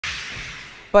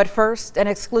But first, an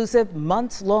exclusive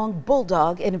months-long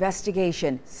bulldog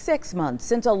investigation. 6 months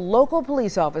since a local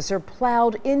police officer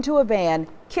plowed into a van,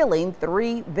 killing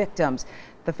 3 victims.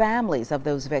 The families of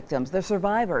those victims, the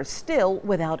survivors, still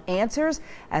without answers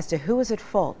as to who is at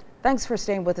fault. Thanks for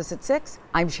staying with us at 6.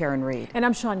 I'm Sharon Reed. And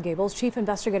I'm Sean Gables. Chief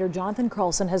Investigator Jonathan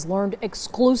Carlson has learned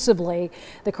exclusively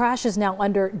the crash is now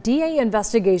under DA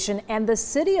investigation, and the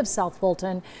city of South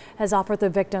Fulton has offered the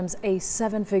victims a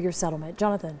 7-figure settlement.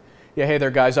 Jonathan. Yeah, hey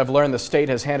there, guys. I've learned the state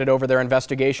has handed over their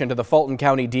investigation to the Fulton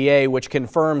County DA, which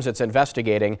confirms it's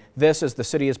investigating. This as the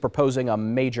city is proposing a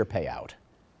major payout.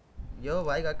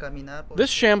 This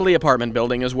Chambly apartment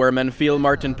building is where Menfil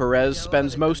Martin Perez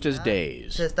spends most his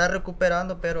days. He said that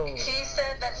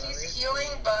he's healing,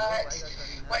 but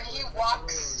when he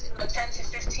walks 10 to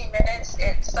 15 minutes,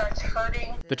 it starts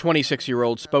hurting. The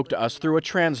 26-year-old spoke to us through a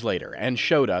translator and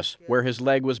showed us where his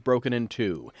leg was broken in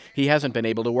 2. He hasn't been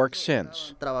able to work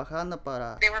since. They were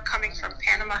coming from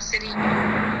Panama City.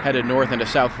 Headed north into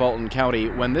South Fulton County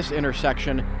when this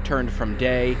intersection turned from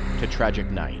day to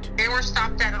tragic night. They were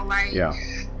stopped at a light. Yeah.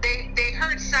 They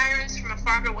heard sirens from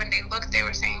afar, but when they looked, they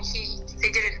were saying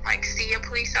they didn't see a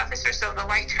police officer, so the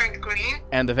light turned green.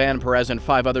 And the van Perez and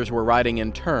 5 others were riding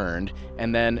in turned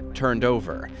and then turned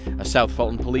over. A South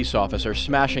Fulton police officer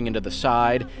smashing into the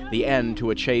side, the end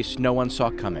to a chase no one saw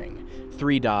coming.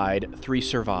 3 died, 3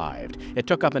 survived. It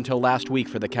took up until last week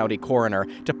for the county coroner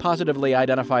to positively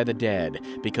identify the dead,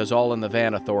 because all in the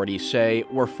van, authorities say,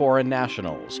 were foreign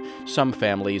nationals. Some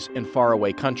families in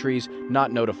faraway countries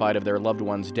not notified of their loved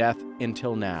one's death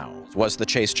until now. Was the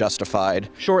chase justified?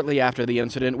 Shortly after the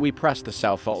incident, we pressed the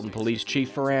South Fulton police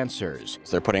chief for answers.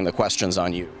 They're putting the questions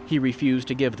on you. He refused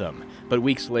to give them. But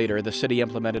weeks later, the city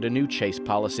implemented a new chase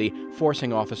policy,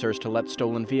 forcing officers to let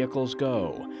stolen vehicles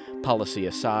go. Policy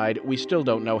aside, we still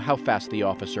don't know how fast the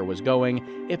officer was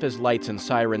going, if his lights and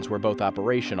sirens were both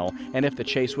operational, and if the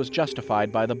chase was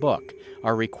justified by the book.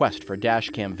 Our request for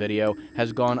dashcam video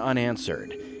has gone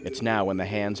unanswered. It's now in the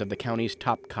hands of the county's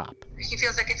top cop. He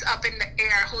feels like it's up in the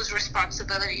air whose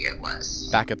responsibility it was.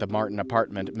 Back at the Martin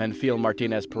apartment, Menfil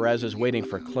Martinez Perez is waiting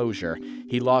for closure.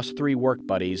 He lost 3 work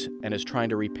buddies and is trying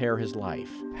to repair his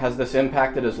life. Has this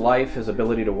impacted his life, his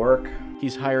ability to work?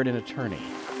 He's hired an attorney.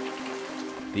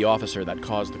 The officer that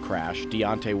caused the crash,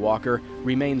 Deontay Walker,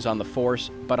 remains on the force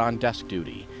but on desk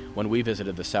duty. When we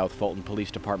visited the South Fulton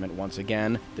Police Department once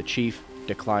again, the chief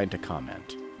declined to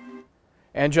comment.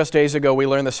 And just days ago, we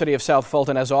learned the city of South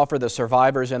Fulton has offered the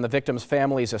survivors and the victims'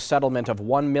 families a settlement of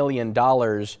 $1 million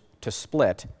to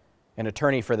split. An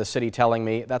attorney for the city telling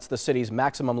me that's the city's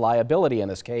maximum liability in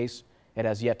this case. It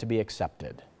has yet to be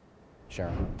accepted.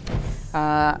 Sharon.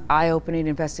 Eye-opening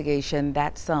investigation.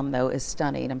 That sum, though, is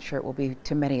stunning. I'm sure it will be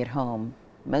to many at home.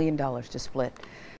 $1 million to split.